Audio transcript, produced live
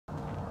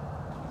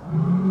I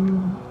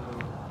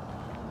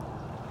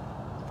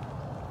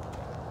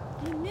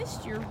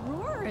missed your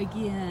roar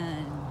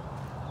again.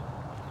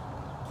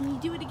 Can you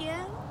do it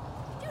again?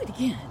 Do it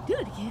again. Do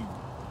it again.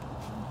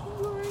 Can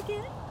you roar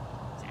again?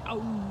 Ow.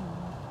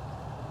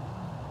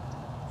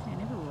 See, I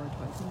never roar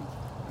twice in a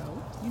row.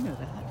 You know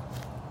that.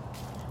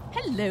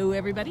 Hello,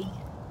 everybody.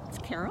 It's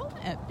Carol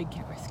at Big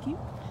Cat Rescue.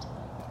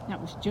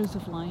 That was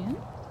Joseph Lyon,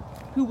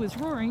 who was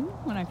roaring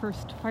when I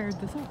first fired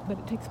this up, but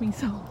it takes me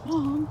so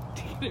long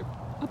to get it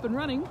up and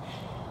running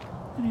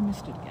that I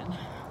missed it again.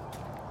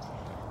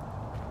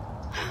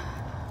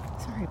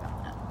 Sorry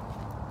about that.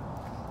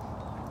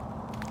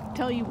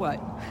 Tell you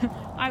what,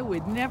 I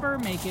would never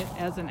make it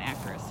as an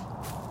actress.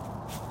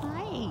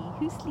 Hi,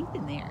 who's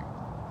sleeping there?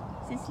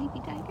 Is it Sleepy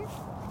Tiger?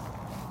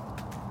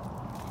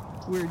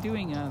 We're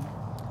doing a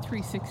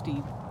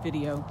 360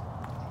 video,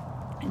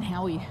 and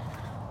Howie,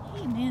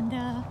 hey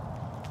Amanda,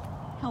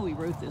 Howie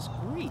wrote this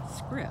great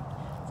script.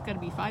 It's got to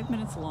be 5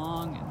 minutes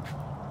long, and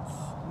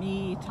it's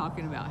me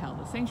talking about how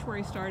the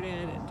sanctuary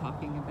started and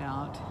talking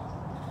about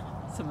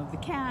some of the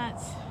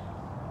cats,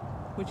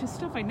 which is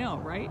stuff I know,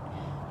 right?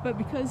 But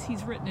because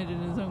he's written it in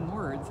his own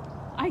words,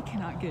 I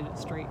cannot get it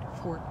straight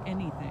for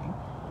anything.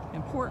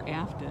 And poor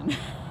Afton,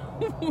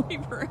 we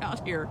were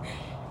out here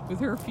with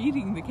her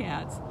feeding the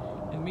cats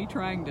and me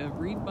trying to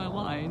read my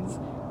lines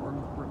or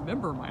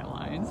remember my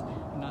lines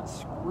and not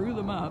screw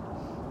them up,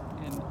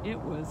 and it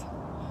was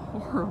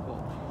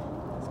horrible.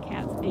 Those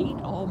cats ate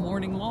all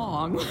morning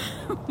long.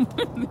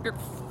 They're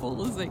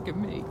full as they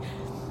can be.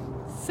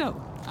 So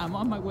I'm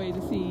on my way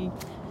to see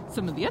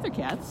some of the other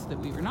cats that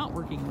we were not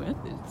working with.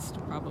 It's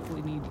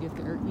probably need to get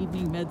their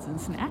evening meds and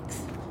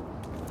snacks.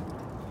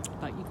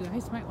 Thought you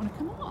guys might want to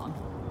come along.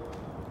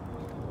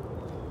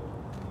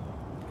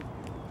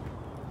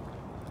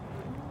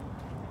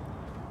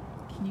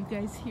 Can you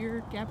guys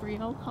hear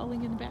Gabrielle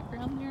calling in the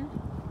background there?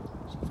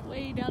 She's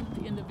way down at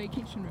the end of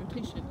vacation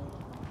rotation.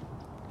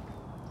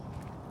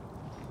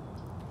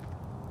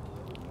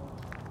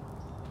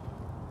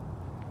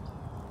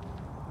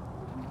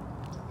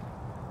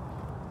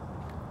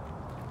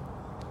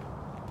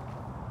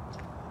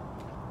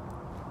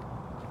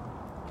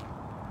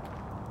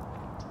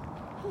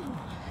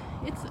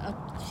 It's a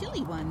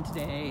chilly one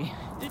today.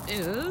 It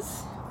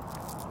is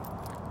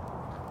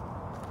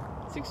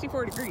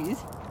 64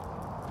 degrees.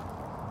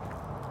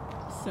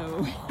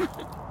 So,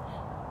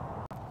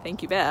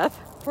 thank you, Beth,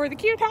 for the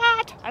cute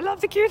hat. I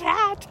love the cute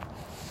hat.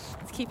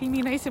 It's keeping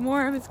me nice and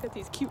warm. It's got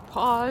these cute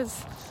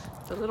paws,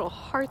 the little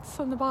hearts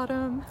on the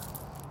bottom.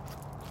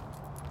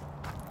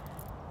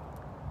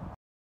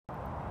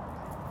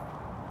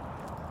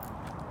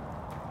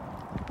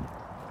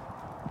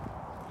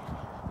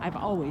 I've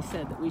always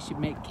said that we should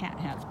make cat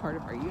hats part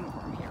of our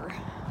uniform here.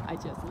 I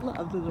just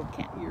love the little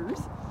cat ears.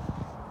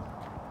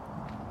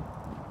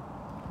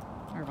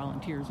 Our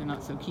volunteers are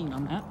not so keen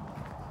on that.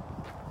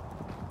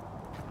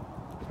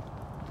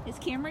 Is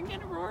Cameron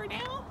gonna roar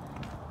now?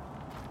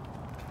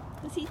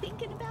 Was he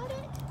thinking about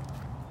it?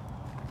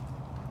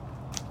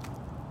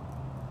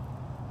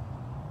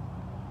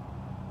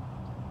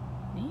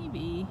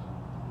 Maybe.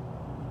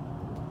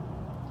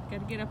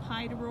 Gotta get up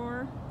high to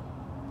roar?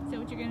 Is that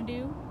what you're gonna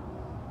do?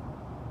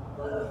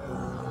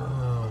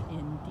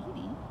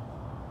 Indeedy.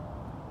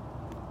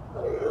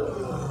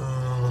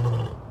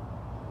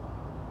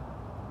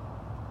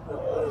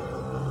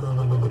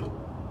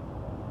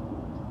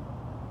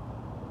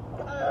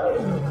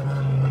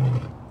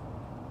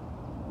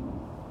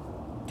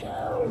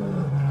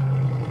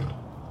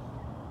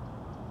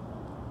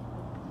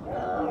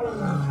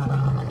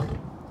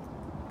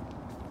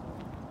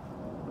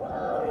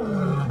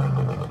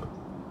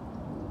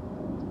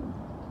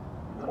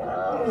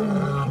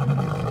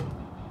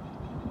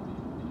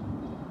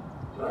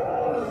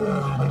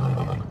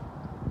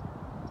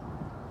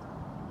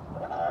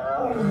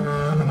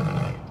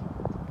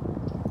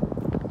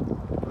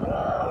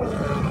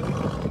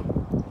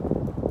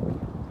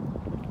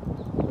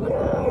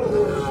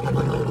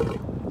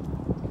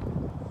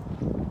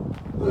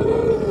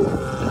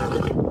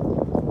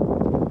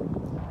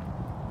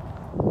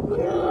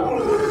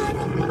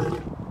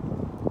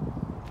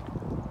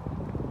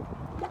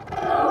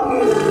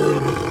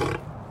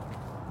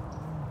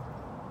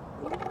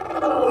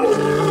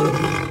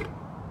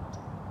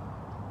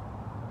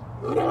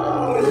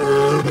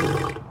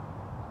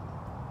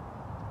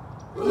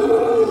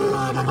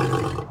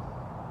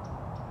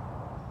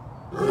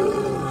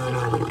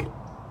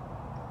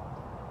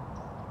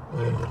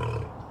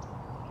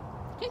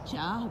 Good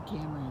job,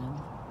 Cameron.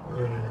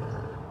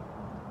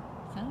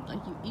 Sounds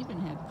like you even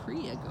had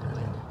Priya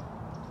going.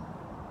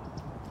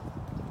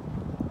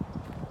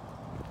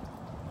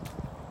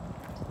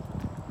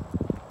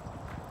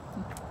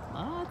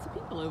 Lots of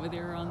people over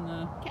there on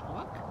the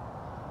catwalk.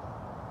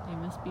 They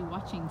must be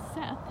watching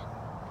Seth.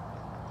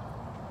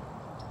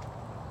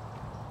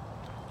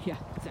 Yeah,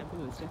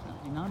 Zebu is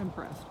definitely not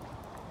impressed.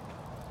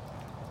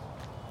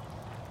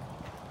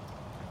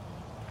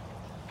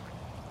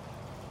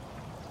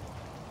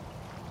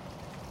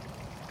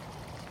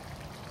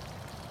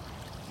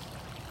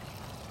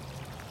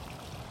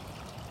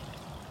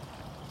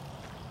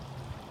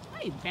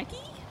 Hi, Becky.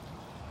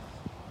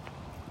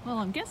 Well,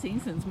 I'm guessing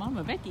since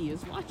Mama Becky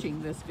is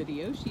watching this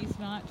video, she's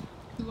not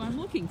who I'm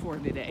looking for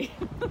today.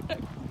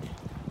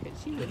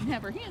 Because she wouldn't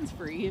have her hands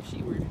free if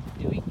she were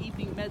doing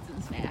evening meds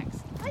and snacks.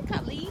 Hi,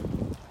 Cutley.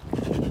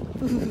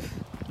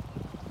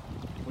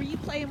 Were you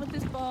playing with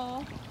this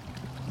ball?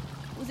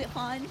 Was it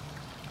fun?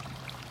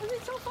 Was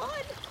it so fun?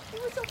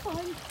 It was so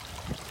fun.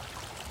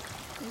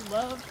 They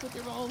love to put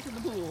their balls in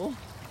the pool.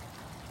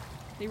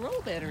 They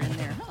roll better in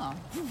there, huh?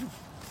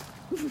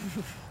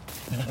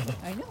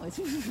 I know, it's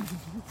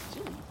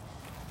chilly.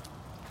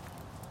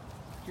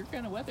 Your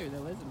kind of weather,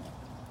 though, isn't it?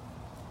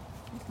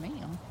 Yes,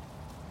 ma'am.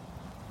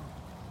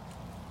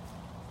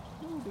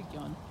 Oh, Big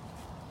John.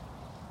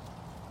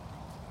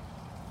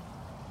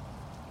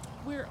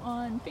 We're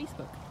on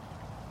Facebook.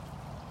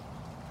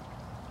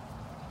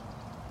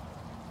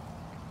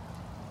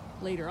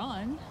 Later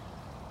on,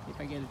 if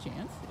I get a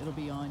chance, it'll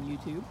be on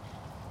YouTube.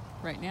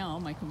 Right now,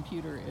 my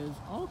computer is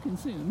all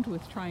consumed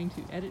with trying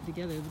to edit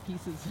together the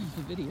pieces of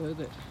the video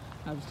that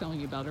I was telling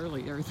you about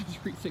earlier, the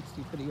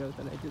 360 video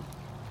that I did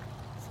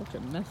such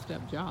a messed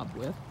up job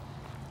with.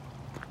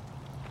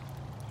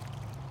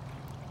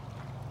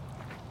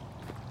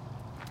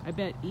 I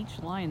bet each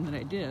line that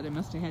I did, I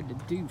must have had to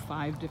do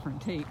 5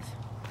 different takes.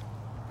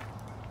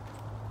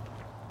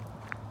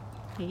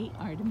 Hey,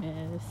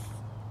 Artemis.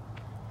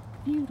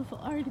 Beautiful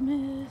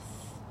Artemis.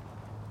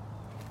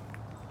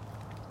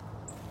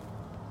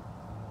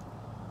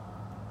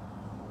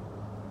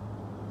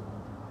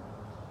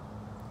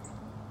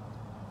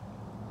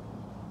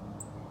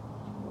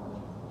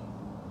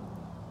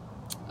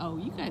 Oh,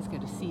 you guys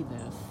got to see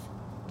this.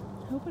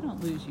 I hope I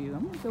don't lose you.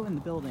 I'm going to go in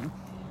the building.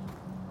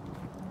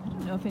 I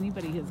don't know if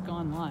anybody has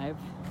gone live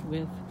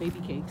with Baby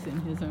Cakes in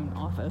his own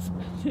office,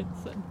 but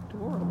it's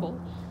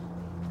adorable.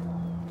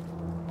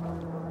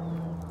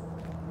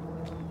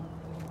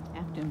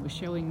 Afton was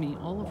showing me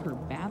all of her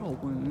battle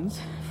wounds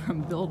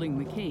from building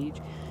the cage.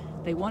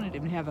 They wanted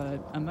him to have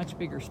a much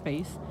bigger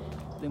space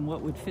than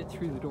what would fit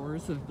through the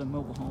doors of the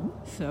mobile home,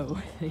 so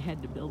they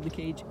had to build the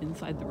cage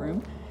inside the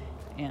room.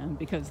 And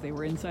because they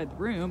were inside the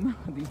room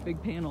with these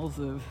big panels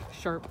of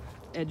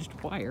sharp-edged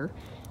wire,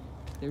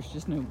 there's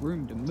just no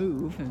room to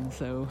move, and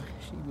so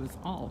she was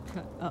all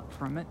cut up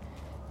from it,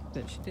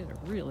 but she did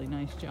a really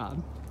nice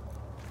job.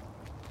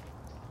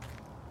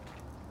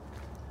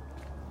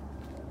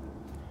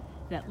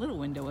 That little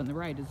window on the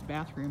right is the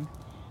bathroom,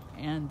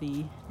 and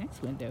the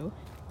next window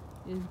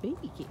is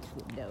Baby Cake's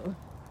window.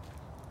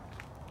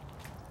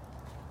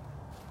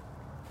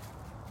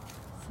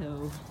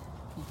 So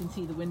you can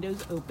see the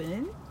windows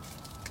open.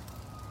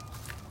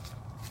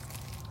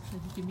 So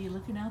you can be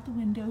looking out the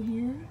window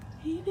here.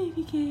 Hey,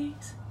 Baby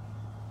Cakes.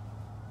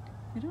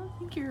 I don't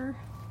think your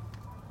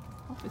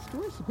office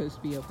door is supposed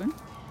to be open.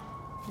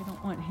 They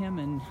don't want him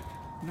and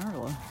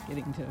Narla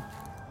getting to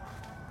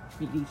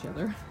meet each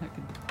other. That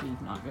could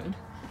be not good.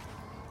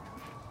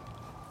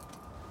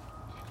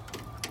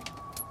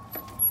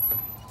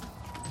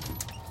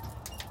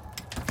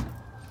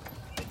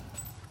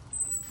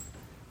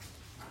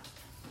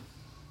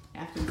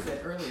 Afton said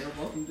earlier,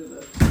 welcome to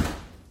the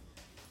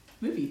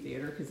movie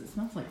theater, because it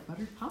smells like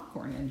buttered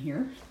popcorn in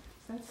here.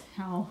 That's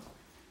how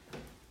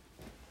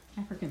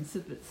African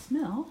civets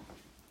smell.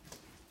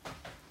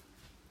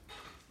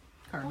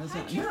 Karma's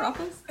not in your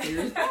office.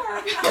 There's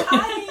Barb.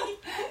 Hi.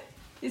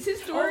 Is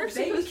his door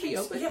supposed to be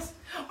open? Yes.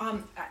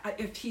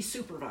 If he's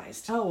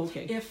supervised. Oh,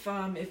 okay.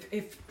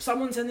 If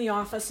someone's in the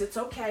office, it's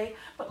okay.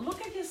 But look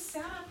at his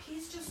setup.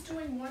 He's just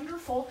doing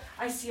wonderful.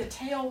 I see a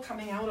tail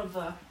coming out of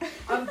the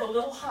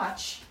little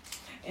hutch,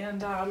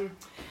 and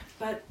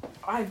but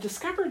I've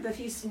discovered that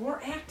he's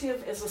more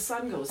active as the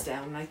sun goes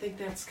down, and I think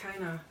that's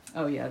kind of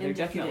Oh yeah, they're indicative.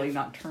 definitely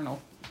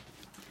nocturnal.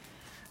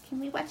 Can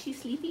we watch you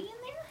sleeping in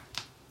there?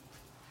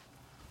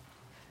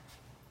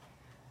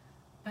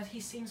 But he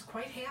seems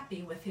quite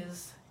happy with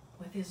his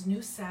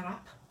new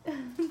setup.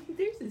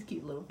 There's his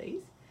cute little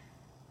face.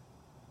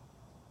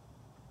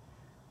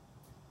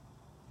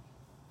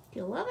 Do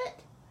you love it?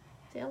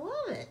 Do you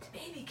love it?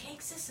 Baby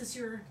Cakes, this is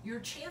your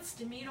chance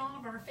to meet all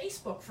of our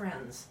Facebook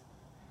friends.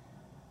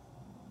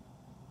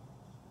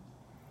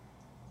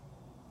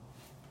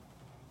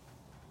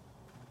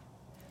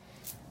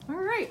 All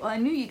right. Well, I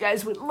knew you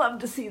guys would love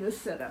to see this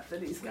setup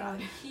that he's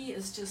got. He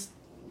is just.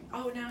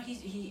 Oh, now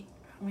he.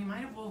 We might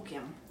have woke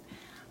him.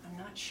 I'm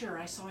not sure.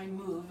 I saw him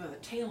move. The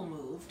tail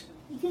moved.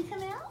 You can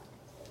come out?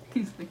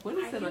 He's like, what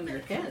is that on your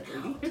head,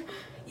 lady?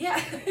 Yeah.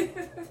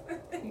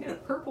 You got a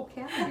purple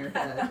cat on your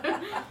head.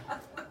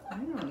 I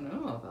don't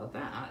know about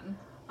that.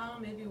 Oh,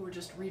 maybe we're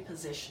just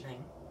repositioning.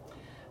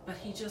 But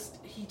he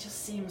just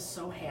seems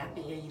so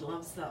happy. He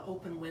loves the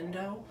open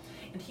window,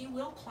 and he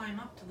will climb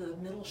up to the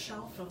middle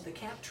shelf of the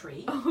cat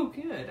tree. Oh,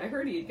 good. I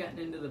heard he had gotten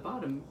into the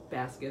bottom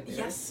basket there.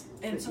 Yes,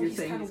 and But so you're he's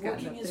saying kind of he's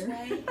gotten working up his there?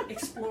 way,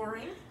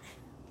 exploring,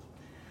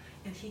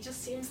 and he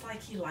just seems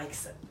like he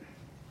likes it.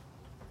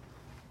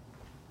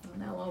 Well,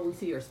 now all we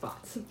see are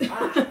spots.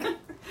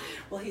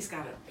 Well, he's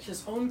got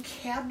his own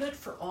cabinet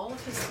for all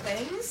of his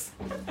things,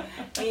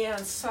 and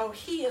so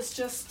he is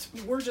just.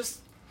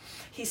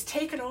 He's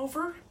taken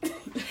over,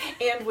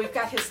 and we've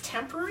got his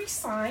temporary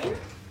sign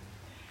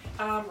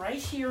right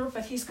here,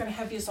 but he's going to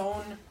have his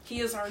own, he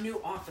is our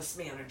new office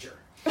manager.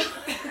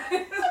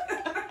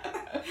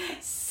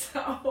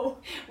 So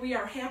we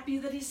are happy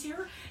that he's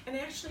here, and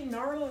actually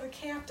Narla the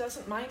cat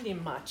doesn't mind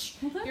him much.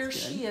 Well, that's here good.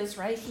 she is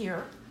right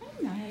here. Hi,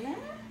 Nyla.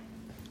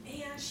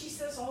 And she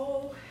says,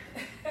 oh,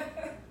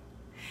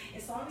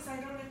 as long as I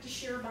don't have to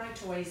share my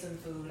toys and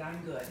food,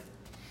 I'm good.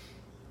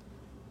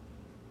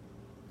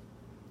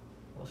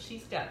 Well,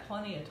 she's got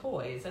plenty of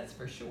toys, that's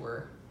for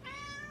sure.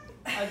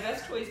 Are the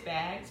best toys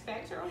bags?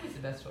 Bags are always the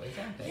best toys,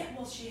 aren't they? Yeah,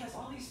 well, she has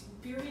all these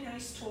very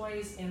nice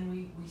toys, and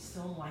we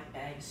still like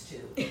bags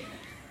too.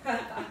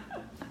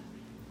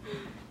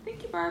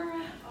 Thank you,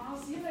 Barbara. I'll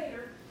see you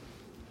later.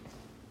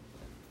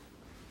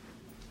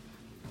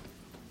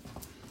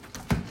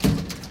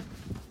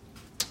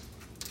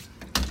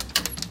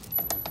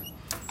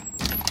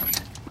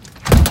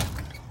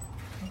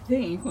 I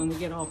think when we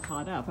get all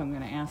caught up, I'm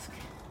going to ask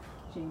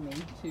Jamie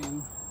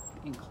to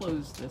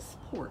enclose this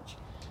porch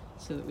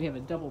so that we have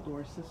a double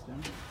door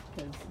system,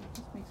 because it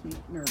just makes me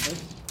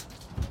nervous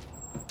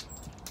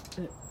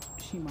that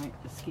she might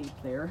escape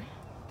there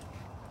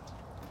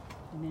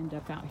and end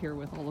up out here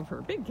with all of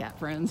her big cat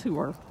friends who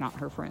are not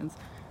her friends.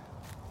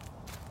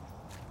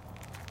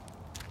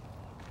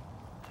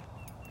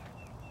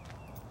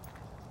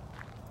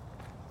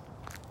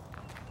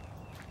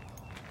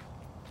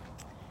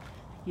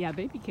 Yeah,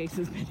 Baby Case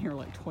has been here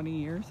like 20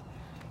 years.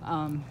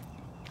 Trying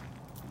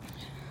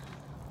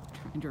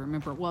to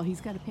remember. Well,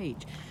 he's got a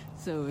page.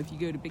 So if you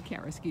go to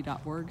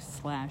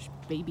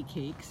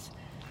bigcatrescue.org/babycakes,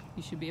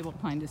 you should be able to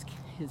find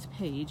his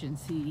page and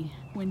see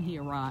when he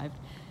arrived.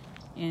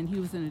 And he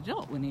was an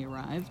adult when he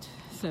arrived,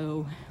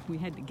 so we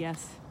had to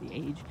guess the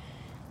age.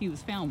 He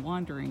was found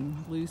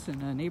wandering loose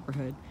in a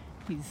neighborhood.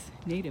 He's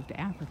native to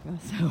Africa,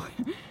 so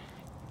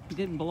he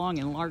didn't belong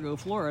in Largo,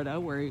 Florida,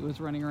 where he was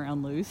running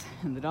around loose,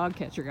 and the dog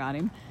catcher got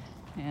him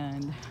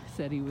and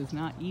said he was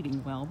not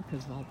eating well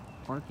because of all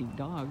barking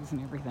dogs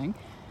and everything.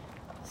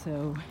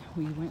 So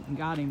we went and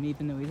got him,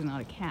 even though he's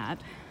not a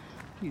cat.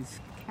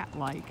 He's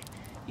cat-like,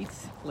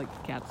 eats like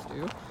cats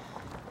do.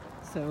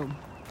 So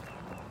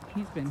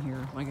he's been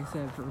here, like I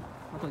said, for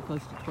probably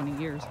close to 20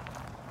 years.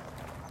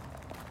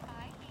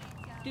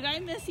 Did I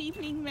miss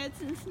evening meds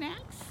and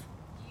snacks?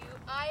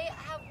 I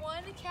have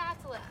one cat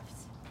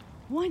left.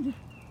 One?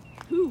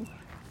 Who?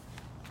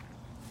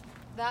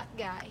 That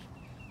guy.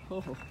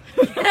 Oh.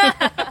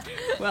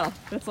 Well,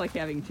 that's like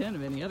having 10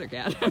 of any other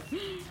cat.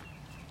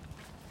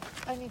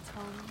 I need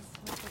Tom's.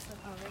 What's this one?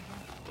 Oh, right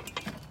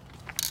here.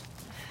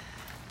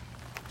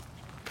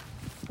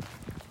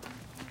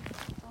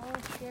 Oh,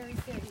 scary,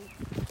 scary.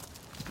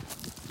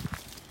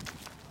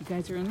 You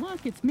guys are in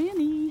luck. It's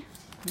Manny.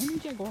 Manny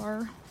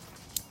Jaguar.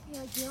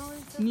 Yeah, Dylan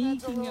said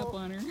Sneaking up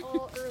on her. a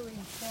little early,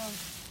 so I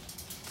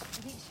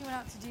think she went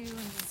out to do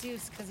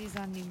Zeus because he's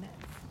on new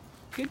meds.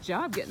 Good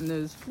job getting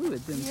those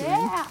fluids into him.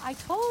 Yeah, I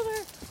told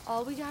her.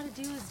 All we gotta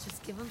do is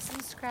just give him some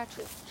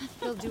scratches.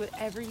 He'll do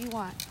whatever you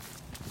want.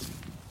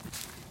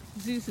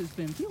 Zeus has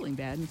been feeling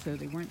bad, and so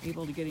they weren't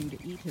able to get him to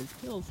eat his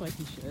pills like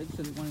he should,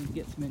 so they wanted to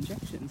get some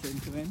injections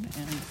into him.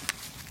 And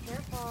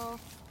Careful.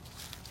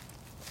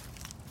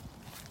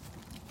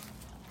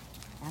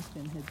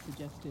 Aspen had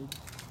suggested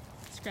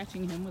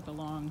scratching him with a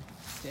long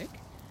stick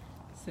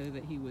so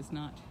that he was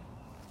not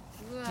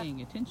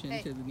paying attention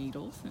to the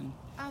needles, and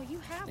Oh, you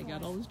have they one.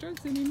 got all his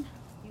drugs in him.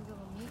 You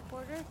little meat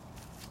hoarder.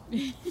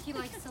 He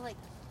likes to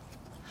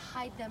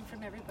hide them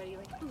from everybody.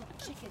 Like, ooh,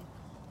 chicken.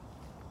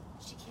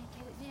 She can't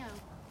get it now.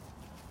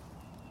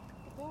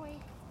 Good boy.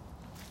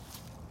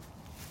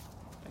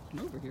 If I come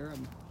over here,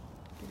 I'm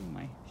getting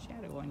my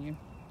shadow on you.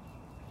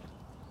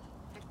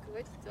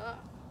 Good stuff.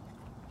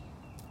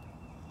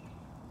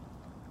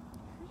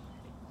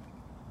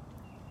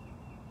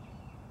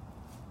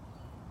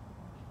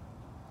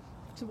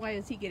 So why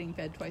is he getting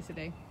fed twice a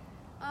day?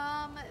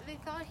 They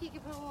thought he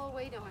could put a little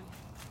weight on.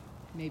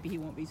 Maybe he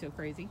won't be so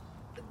crazy.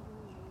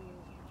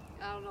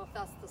 I don't know if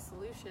that's the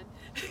solution.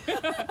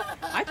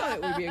 I thought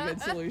it would be a good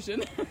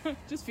solution.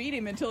 Just feed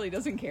him until he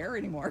doesn't care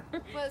anymore.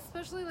 But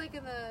especially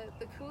in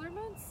the cooler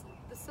months,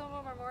 some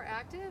of them are more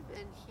active,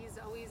 and he's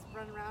always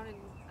running around and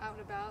out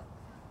and about,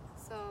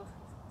 so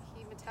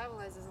he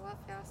metabolizes a lot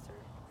faster.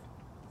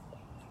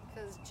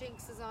 Because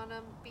Jinx is on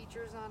him,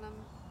 Beecher's on him,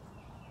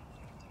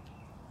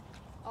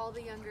 all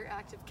the younger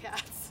active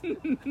cats.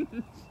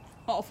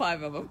 All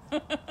 5 of them.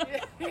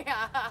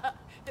 Yeah,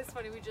 it's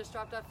funny. We just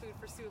dropped off food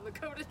for Sue and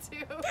Lakota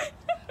too.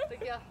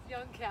 The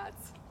young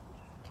cats.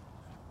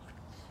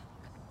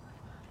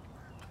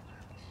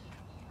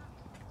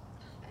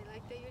 I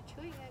like that you're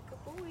chewing it.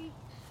 Good boy.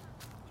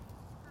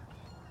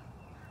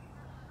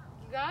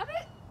 You got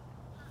it?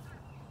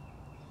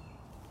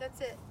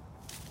 That's it.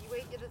 You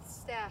wait at the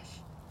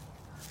stash.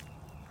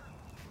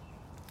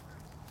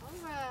 All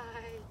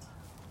right.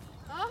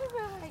 All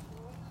right.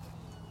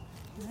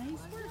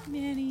 Nice work,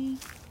 Manny.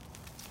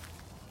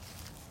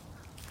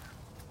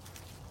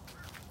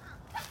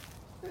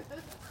 You're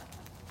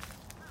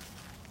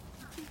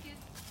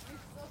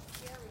so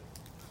scary.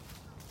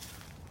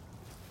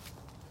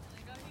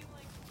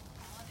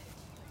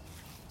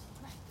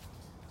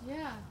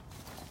 Yeah.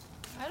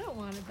 I don't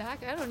want it back.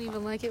 I don't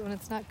even like it when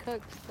it's not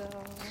cooked,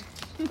 so.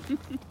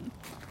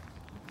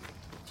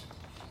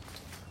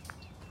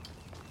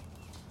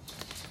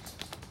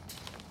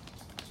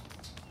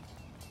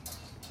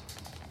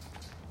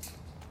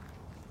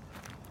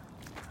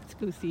 Let's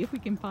go see if we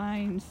can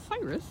find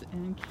Cyrus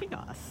and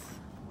Chaos.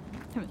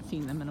 Haven't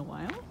seen them in a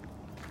while.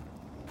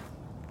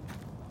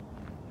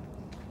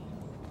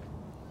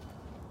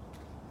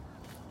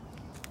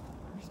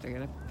 First, I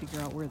gotta figure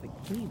out where the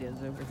gate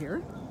is over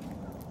here.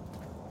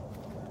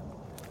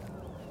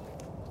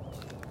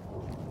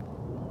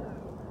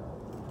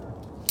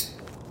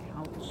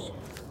 Ouch.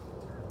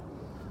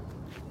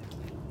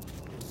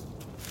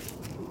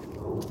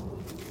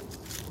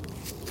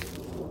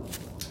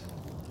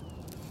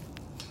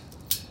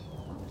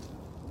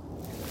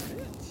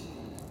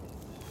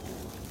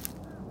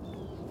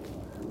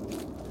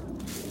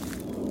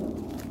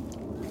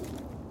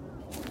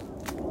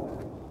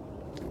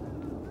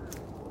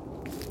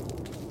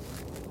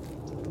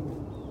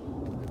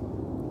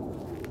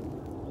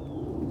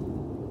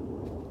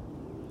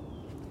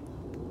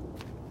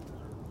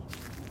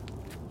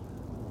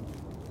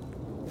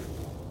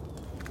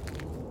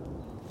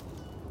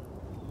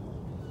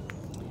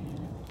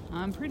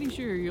 I'm pretty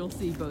sure you'll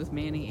see both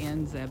Manny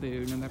and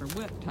Zabu no matter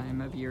what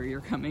time of year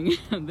you're coming.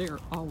 They're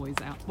always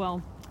out.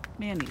 Well,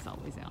 Manny's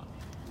always out.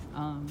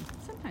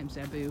 Sometimes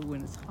Zabu,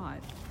 when it's hot,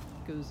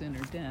 goes in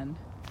her den,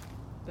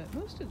 but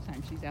most of the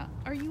time she's out.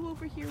 Are you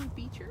over here with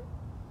Beecher?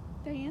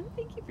 Diane,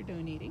 thank you for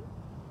donating.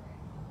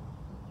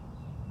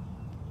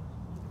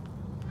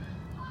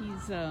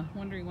 He's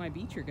wondering why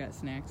Beecher got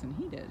snacks and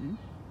he didn't.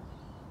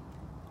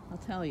 I'll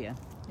tell you,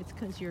 it's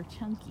because you're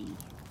chunky.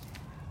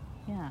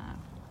 Yeah.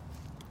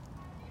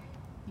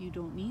 You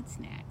don't need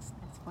snacks.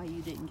 That's why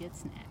you didn't get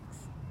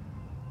snacks.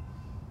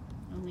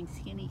 Only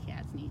skinny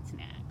cats need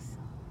snacks.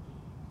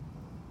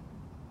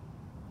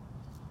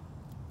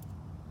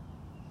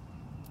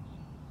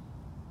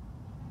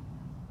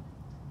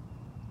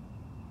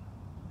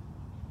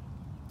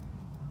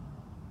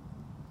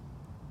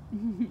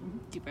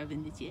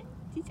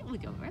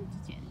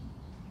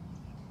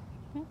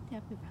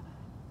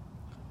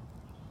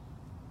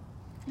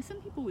 Some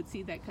people would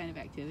see that kind of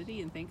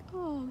activity and think,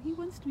 oh, he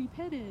wants to be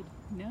petted.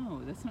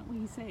 No, that's not what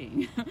he's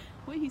saying.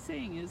 What he's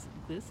saying is,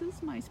 this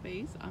is my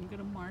space. I'm going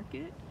to mark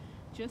it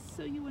just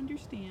so you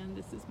understand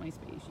this is my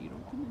space. You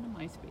don't come into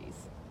my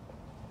space.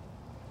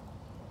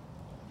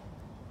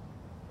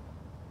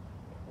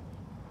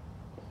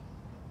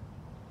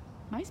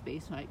 My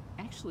space might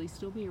actually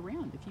still be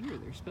around if you were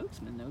their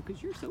spokesman, though,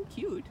 because you're so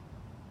cute.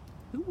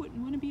 Who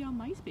wouldn't want to be on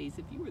MySpace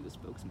if you were the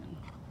spokesman?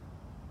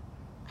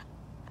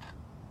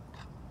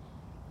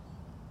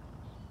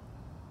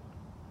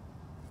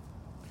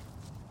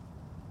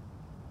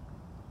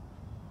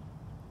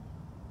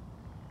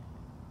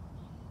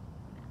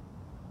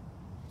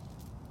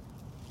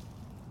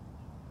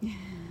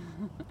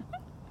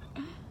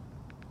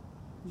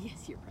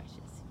 Yes, you're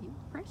precious. You're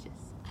precious.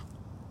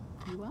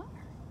 You are.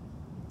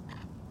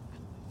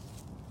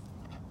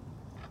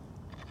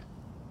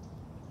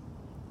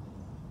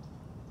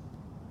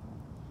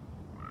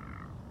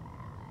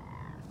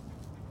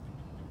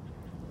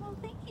 Well,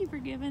 thank you for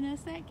giving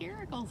us that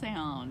caracal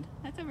sound.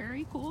 That's a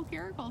very cool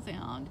caracal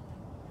sound.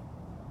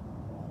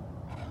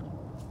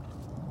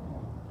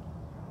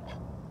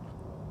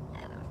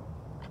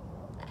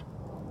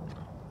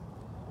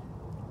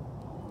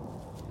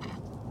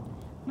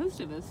 Most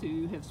of us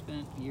who have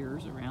spent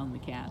years around the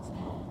cats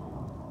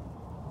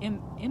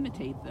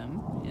imitate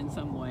them in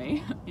some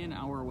way, in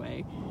our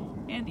way,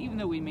 and even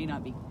though we may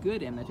not be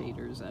good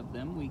imitators of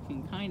them, we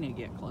can kind of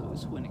get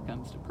close when it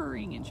comes to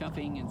purring and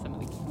chuffing and some of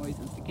the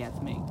noises the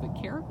cats make. But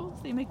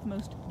caracals, they make the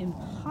most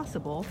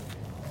impossible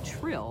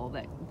trill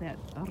that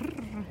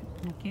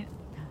I can't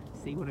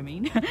see what I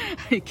mean.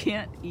 I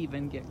can't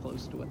even get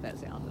close to what that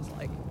sound is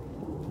like.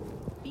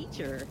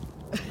 Beecher,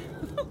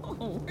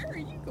 where are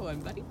you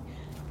going, buddy?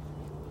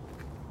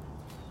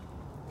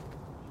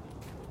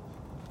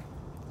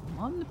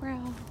 On the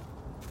brow.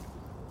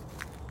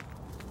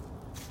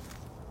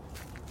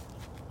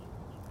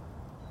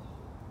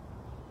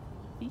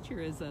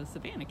 Beecher is a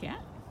Savannah cat,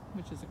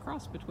 which is a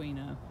cross between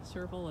a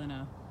serval and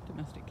a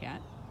domestic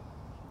cat.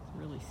 It's a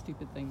really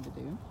stupid thing to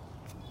do,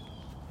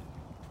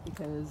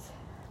 because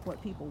what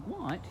people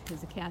want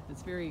is a cat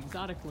that's very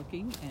exotic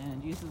looking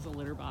and uses a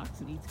litter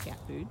box and eats cat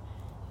food,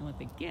 and what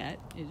they get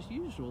is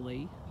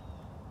usually,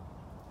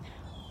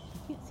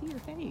 I can't see her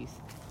face,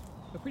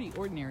 a pretty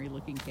ordinary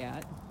looking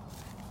cat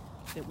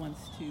that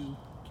wants to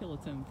kill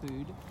its own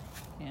food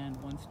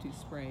and wants to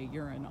spray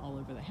urine all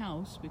over the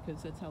house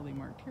because that's how they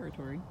mark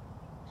territory.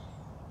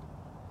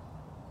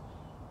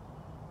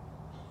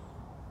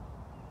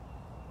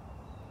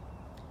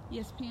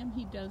 Yes, Pam,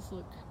 he does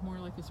look more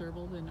like a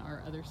serval than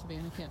our other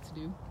Savannah cats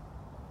do.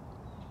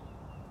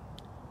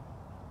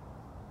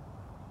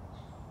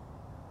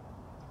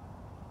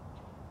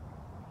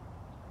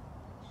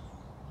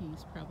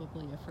 He's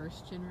probably a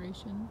first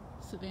generation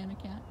Savannah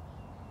cat,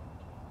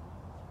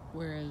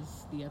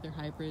 whereas the other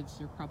hybrids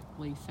are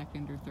probably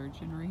second or third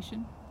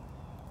generation.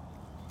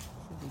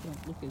 they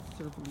don't look as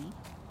surly.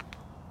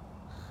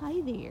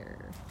 Hi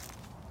there.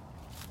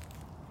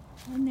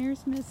 And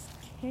there's Miss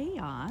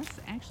Chaos,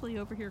 actually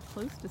over here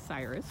close to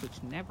Cyrus,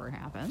 which never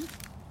happens.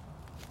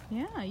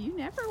 Yeah, you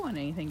never want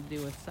anything to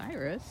do with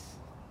Cyrus.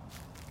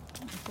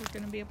 If we're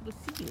going to be able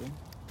to see you.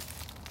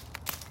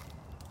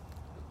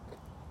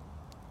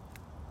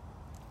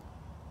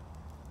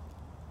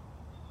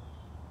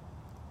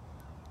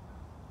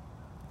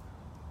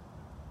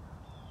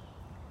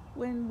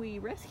 When we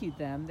rescued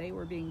them, they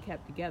were being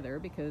kept together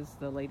because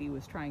the lady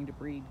was trying to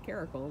breed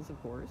caracals, of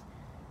course,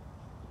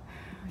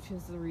 which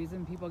is the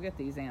reason people get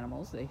these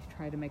animals. They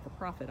try to make a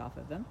profit off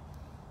of them.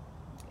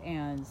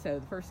 And so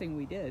the first thing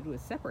we did was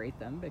separate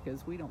them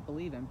because we don't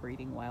believe in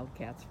breeding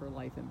wildcats for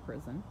life in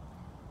prison.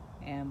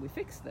 And we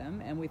fixed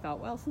them, and we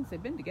thought, well, since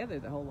they've been together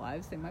their whole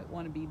lives, they might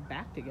want to be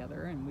back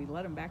together, and we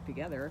let them back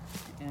together,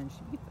 and she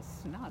beat the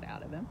snot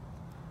out of him.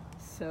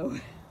 So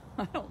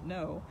I don't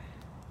know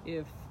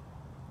if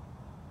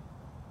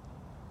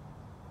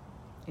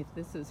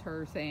this is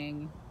her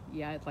saying,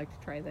 yeah, I'd like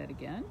to try that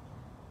again,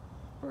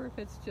 or if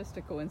it's just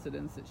a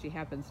coincidence that she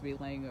happens to be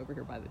laying over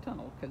here by the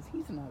tunnel, because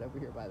he's not over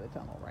here by the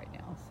tunnel right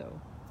now.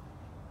 So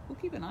we'll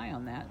keep an eye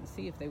on that and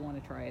see if they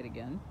want to try it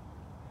again.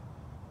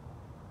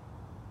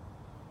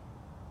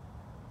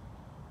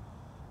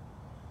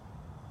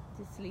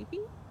 Is it sleepy?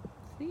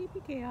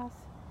 Sleepy Chaos.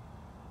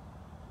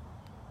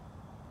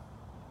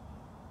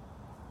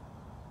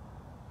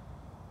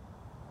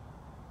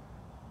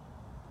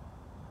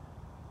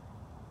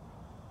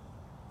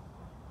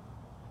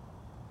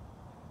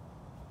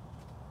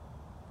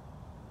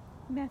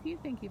 Matthew,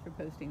 thank you for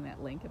posting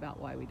that link about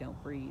why we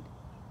don't breed.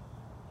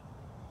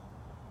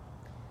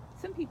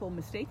 Some people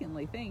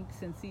mistakenly think,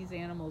 since these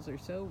animals are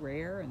so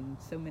rare and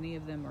so many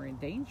of them are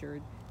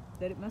endangered,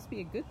 that it must be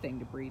a good thing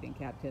to breed in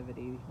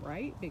captivity,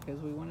 right?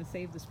 Because we want to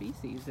save the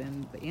species,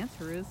 and the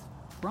answer is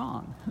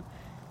wrong.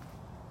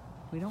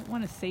 We don't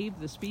want to save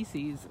the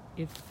species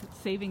if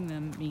saving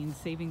them means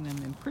saving them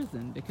in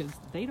prison, because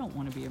they don't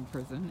want to be in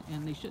prison,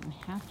 and they shouldn't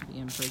have to be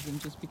in prison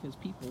just because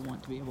people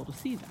want to be able to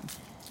see them.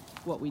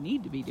 What we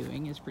need to be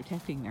doing is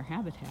protecting their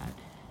habitat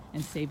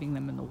and saving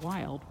them in the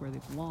wild where they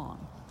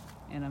belong.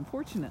 And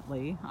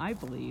unfortunately, I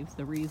believe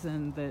the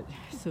reason that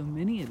so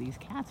many of these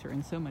cats are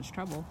in so much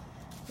trouble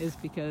is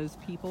because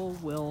people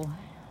will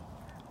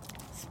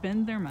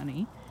spend their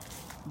money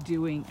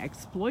doing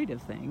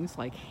exploitive things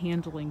like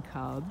handling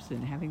cubs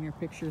and having their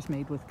pictures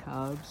made with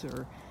cubs,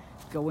 or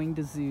going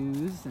to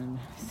zoos and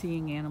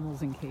seeing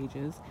animals in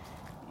cages.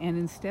 And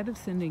instead of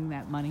sending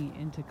that money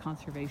into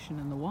conservation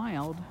in the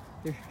wild,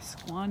 they're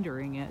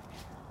squandering it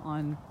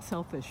on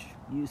selfish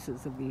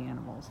uses of the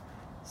animals.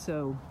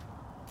 So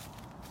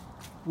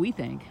we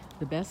think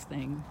the best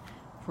thing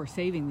for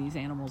saving these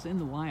animals in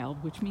the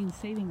wild, which means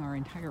saving our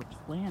entire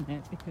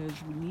planet, because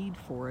we need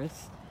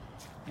forests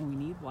and we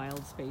need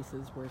wild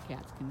spaces where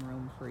cats can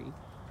roam free.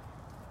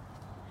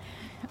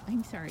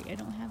 I'm sorry, I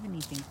don't have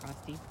anything,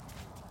 Frosty.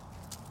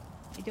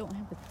 I don't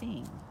have a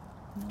thing.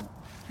 No,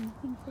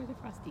 nothing for the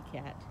Frosty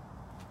cat.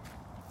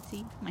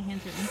 See, my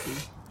hands are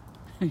empty.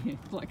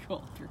 Like,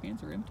 well, if your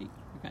hands are empty,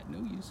 I've got no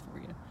use for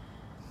you.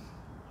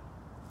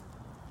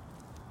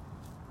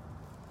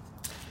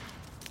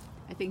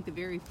 I think the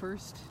very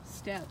first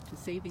step to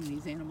saving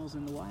these animals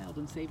in the wild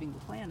and saving the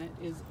planet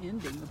is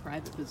ending the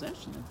private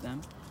possession of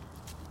them,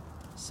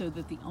 so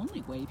that the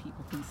only way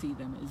people can see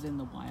them is in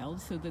the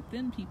wild, so that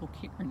then people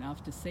care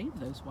enough to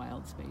save those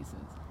wild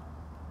spaces.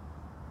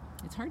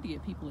 It's hard to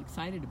get people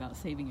excited about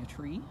saving a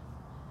tree,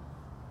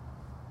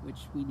 which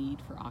we need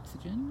for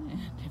oxygen, and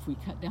if we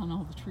cut down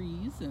all the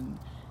trees and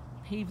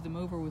pave them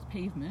over with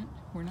pavement,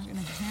 we're not going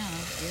to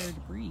have air to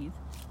breathe.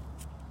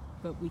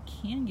 But we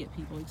can get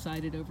people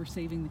excited over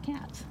saving the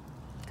cats,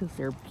 because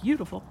they're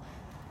beautiful.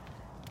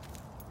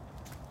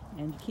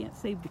 And you can't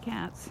save the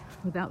cats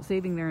without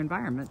saving their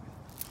environment.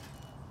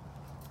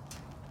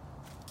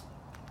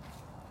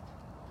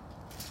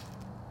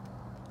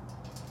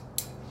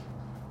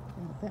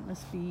 Well, that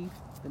must be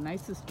the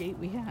nicest gate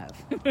we have.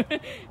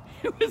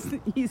 It was the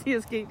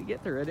easiest gate to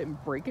get through. I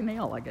didn't break a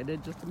nail like I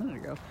did just a minute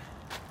ago.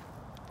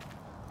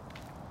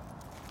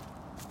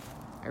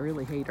 I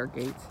really hate our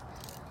gates.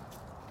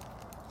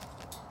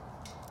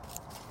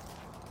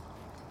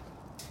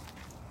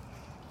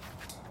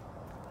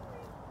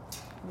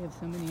 We have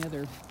so many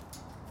other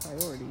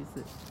priorities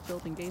that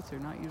building gates are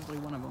not usually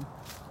one of them.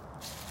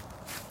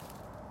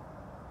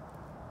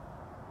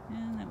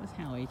 And that was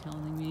Howie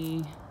telling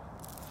me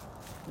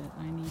that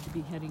I need to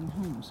be heading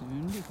home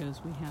soon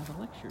because we have a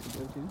lecture to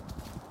go to.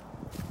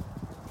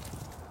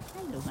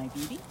 Hello, my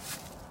beauty.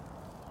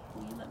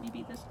 Will you let me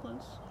be this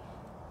close?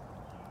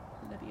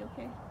 Would that be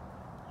okay?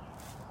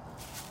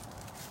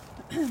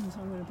 So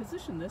I'm going to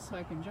position this so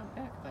I can jump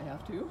back if I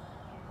have to.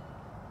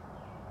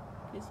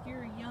 Because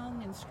you're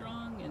young and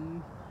strong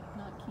and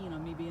not keen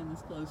on me being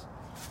this close.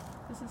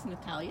 This is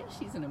Natalia.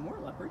 She's an Amur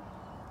leopard.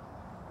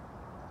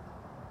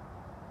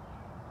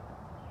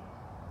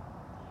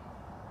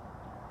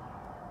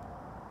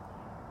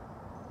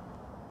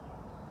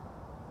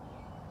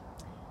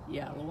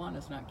 Yeah,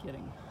 Luana's not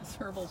kidding.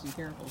 Servals and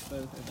Carafals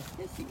both are the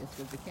hissiest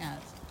of the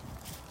cats.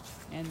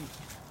 And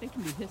they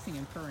can be hissing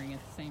and purring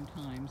at the same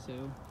time, so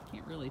you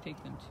can't really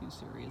take them too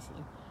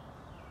seriously.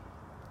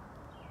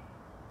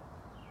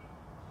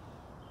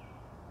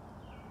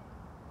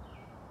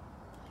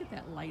 Look at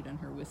that light on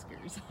her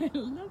whiskers. I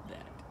love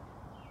that.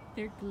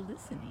 They're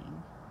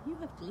glistening. You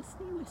have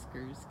glistening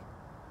whiskers.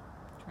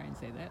 Try and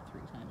say that 3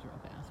 times real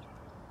fast.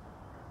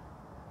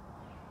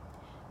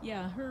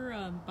 Yeah,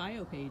 her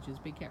bio page is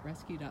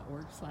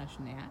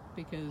bigcatrescue.org/Nat,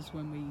 because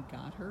when we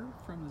got her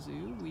from the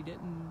zoo, we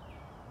didn't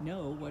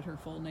know what her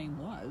full name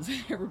was.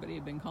 Everybody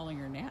had been calling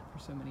her Nat for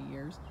so many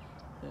years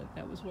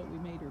that was what we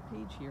made her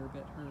page here,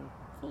 but her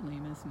full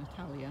name is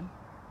Natalia.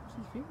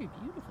 She's very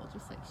beautiful,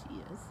 just like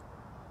she is.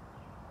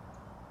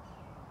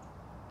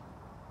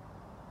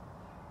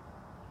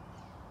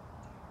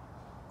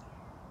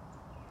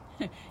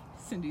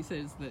 Cindy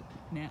says that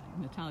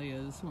Natalia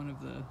is one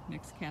of the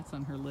next cats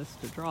on her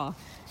list to draw,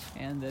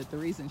 and that the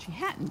reason she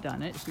hadn't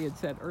done it, she had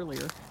said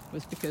earlier,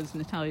 was because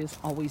Natalia's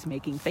always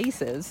making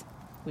faces,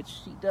 which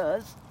she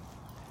does.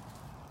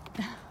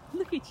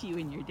 Look at you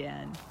in your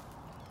den.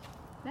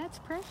 That's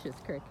precious,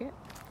 Cricket.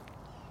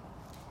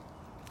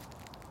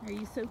 Are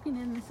you soaking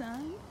in the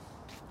sun?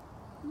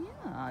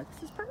 Yeah,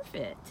 this is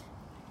perfect.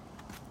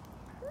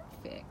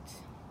 Perfect.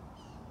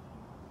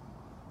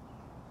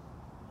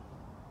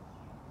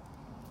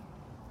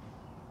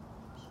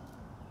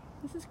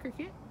 This is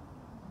Cricket.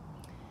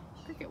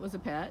 Cricket was a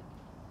pet.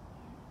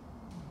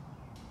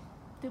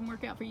 Didn't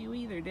work out for you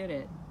either, did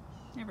it?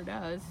 Never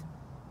does.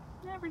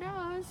 Never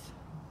does.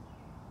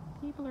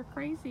 People are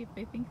crazy if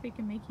they think they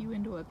can make you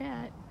into a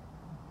pet.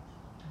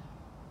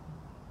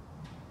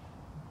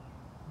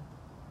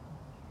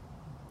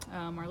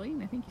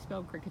 Marlene, I think you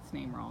spelled Cricket's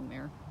name wrong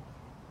there.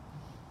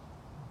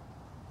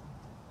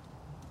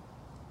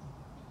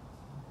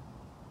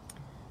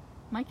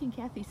 Mike and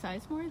Kathy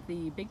Sizemore,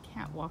 the Big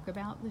Cat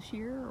Walkabout this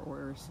year,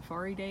 or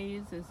Safari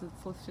Days as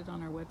it's listed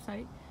on our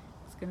website.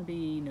 It's going to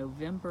be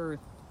November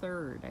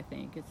 3rd, I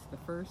think. It's the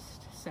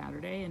first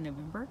Saturday in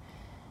November.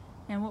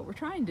 And what we're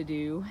trying to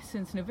do,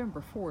 since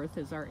November 4th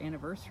is our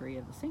anniversary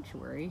of the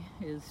sanctuary,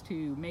 is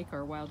to make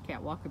our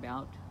Wildcat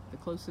Walkabout the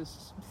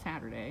closest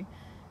Saturday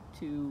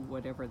to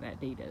whatever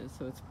that date is.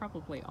 So it's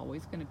probably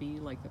always going to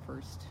be like the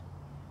first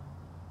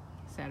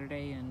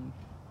Saturday in,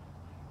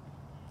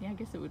 yeah, I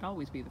guess it would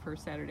always be the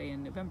first Saturday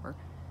in November,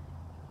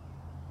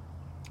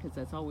 because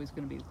that's always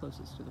going to be the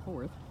closest to the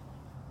 4th.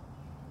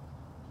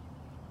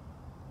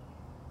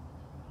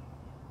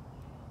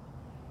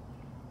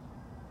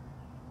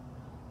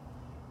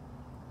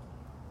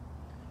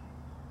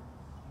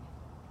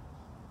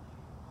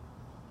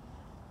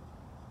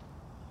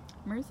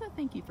 Marissa,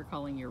 thank you for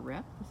calling your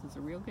rep. This is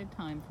a real good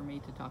time for me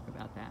to talk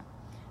about that.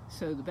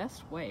 So the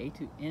best way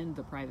to end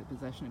the private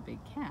possession of big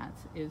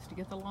cats is to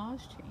get the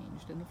laws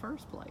changed in the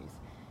first place.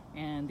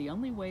 And the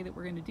only way that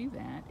we're going to do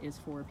that is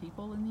for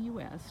people in the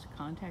U.S. to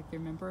contact their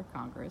member of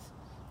Congress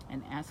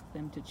and ask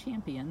them to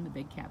champion the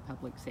Big Cat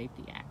Public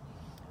Safety Act.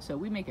 So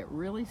we make it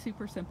really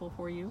super simple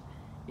for you.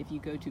 If you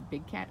go to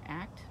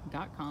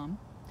bigcatact.com,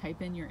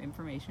 type in your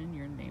information,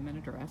 your name and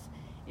address,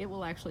 it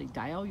will actually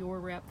dial your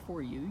rep for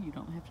you. You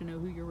don't have to know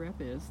who your rep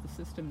is. The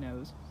system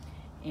knows.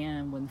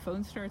 And when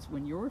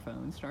your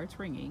phone starts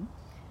ringing,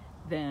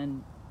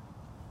 then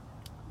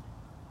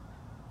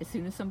as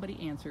soon as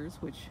somebody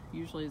answers, which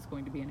usually is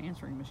going to be an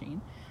answering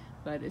machine,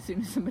 but as soon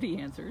as somebody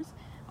answers,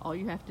 all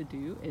you have to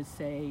do is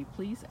say,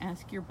 please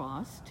ask your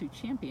boss to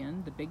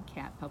champion the Big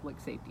Cat Public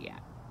Safety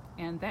Act.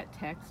 And that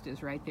text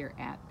is right there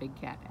at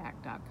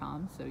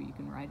bigcatact.com, so you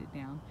can write it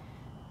down.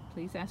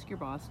 Please ask your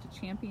boss to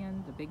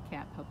champion the Big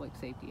Cat Public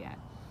Safety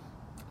Act.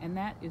 And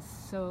that is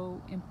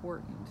so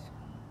important.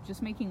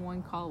 Just making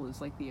one call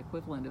is like the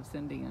equivalent of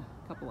sending a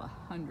couple of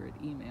 100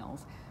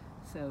 emails.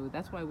 So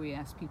that's why we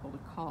ask people to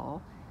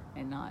call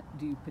and not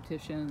do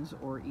petitions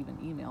or even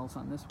emails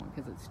on this one,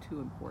 because it's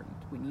too important.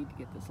 We need to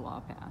get this law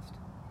passed.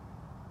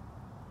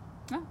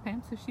 Oh,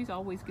 Pam says she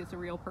always gets a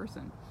real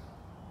person.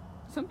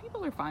 Some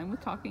people are fine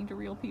with talking to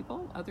real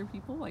people. Other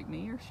people, like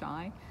me, are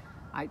shy.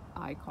 I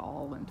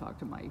call and talk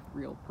to my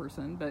real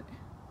person, but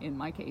in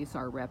my case,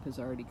 our rep is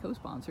already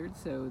co-sponsored,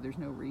 so there's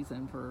no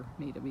reason for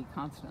me to be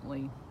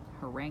constantly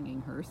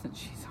haranguing her since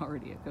she's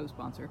already a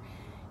co-sponsor.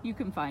 You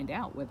can find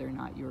out whether or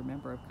not your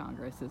member of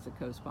Congress is a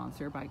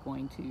co-sponsor by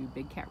going to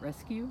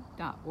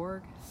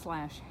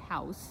bigcatrescue.org/house,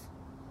 House,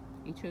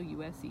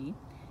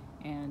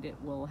 and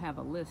it will have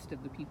a list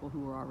of the people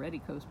who are already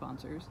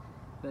co-sponsors.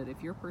 But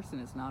if your person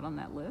is not on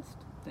that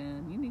list,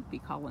 then you need to be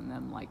calling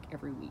them like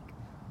every week.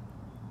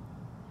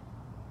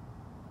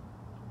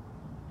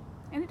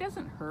 And it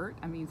doesn't hurt.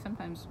 I mean,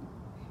 sometimes,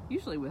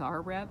 usually with our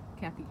rep,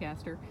 Kathy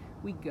Castor,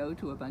 we go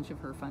to a bunch of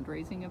her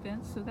fundraising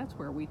events, so that's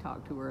where we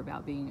talk to her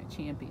about being a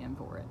champion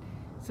for it.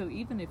 So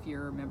even if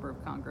your member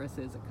of Congress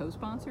is a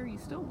co-sponsor, you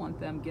still want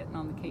them getting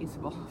on the case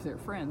of all of their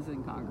friends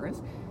in Congress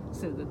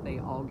so that they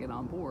all get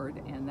on board,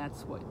 and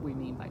that's what we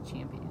mean by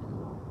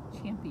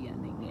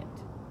championing it.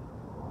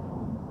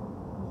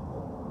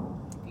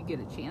 If you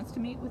get a chance to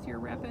meet with your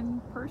rep in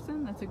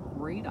person, that's a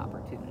great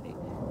opportunity.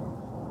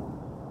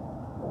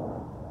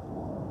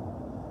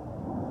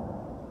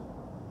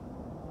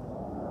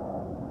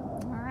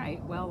 All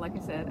right, well, like I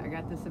said, I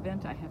got this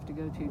event I have to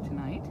go to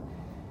tonight,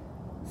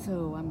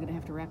 so I'm gonna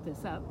have to wrap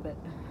this up, but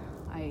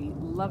I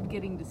loved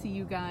getting to see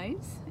you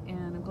guys,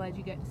 and I'm glad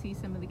you got to see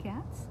some of the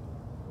cats.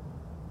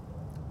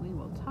 We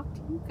will talk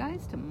to you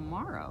guys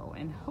tomorrow,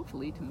 and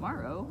hopefully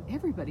tomorrow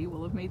everybody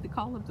will have made the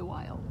call of the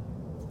wild.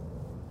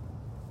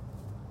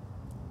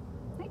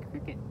 Hi,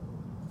 Cricket.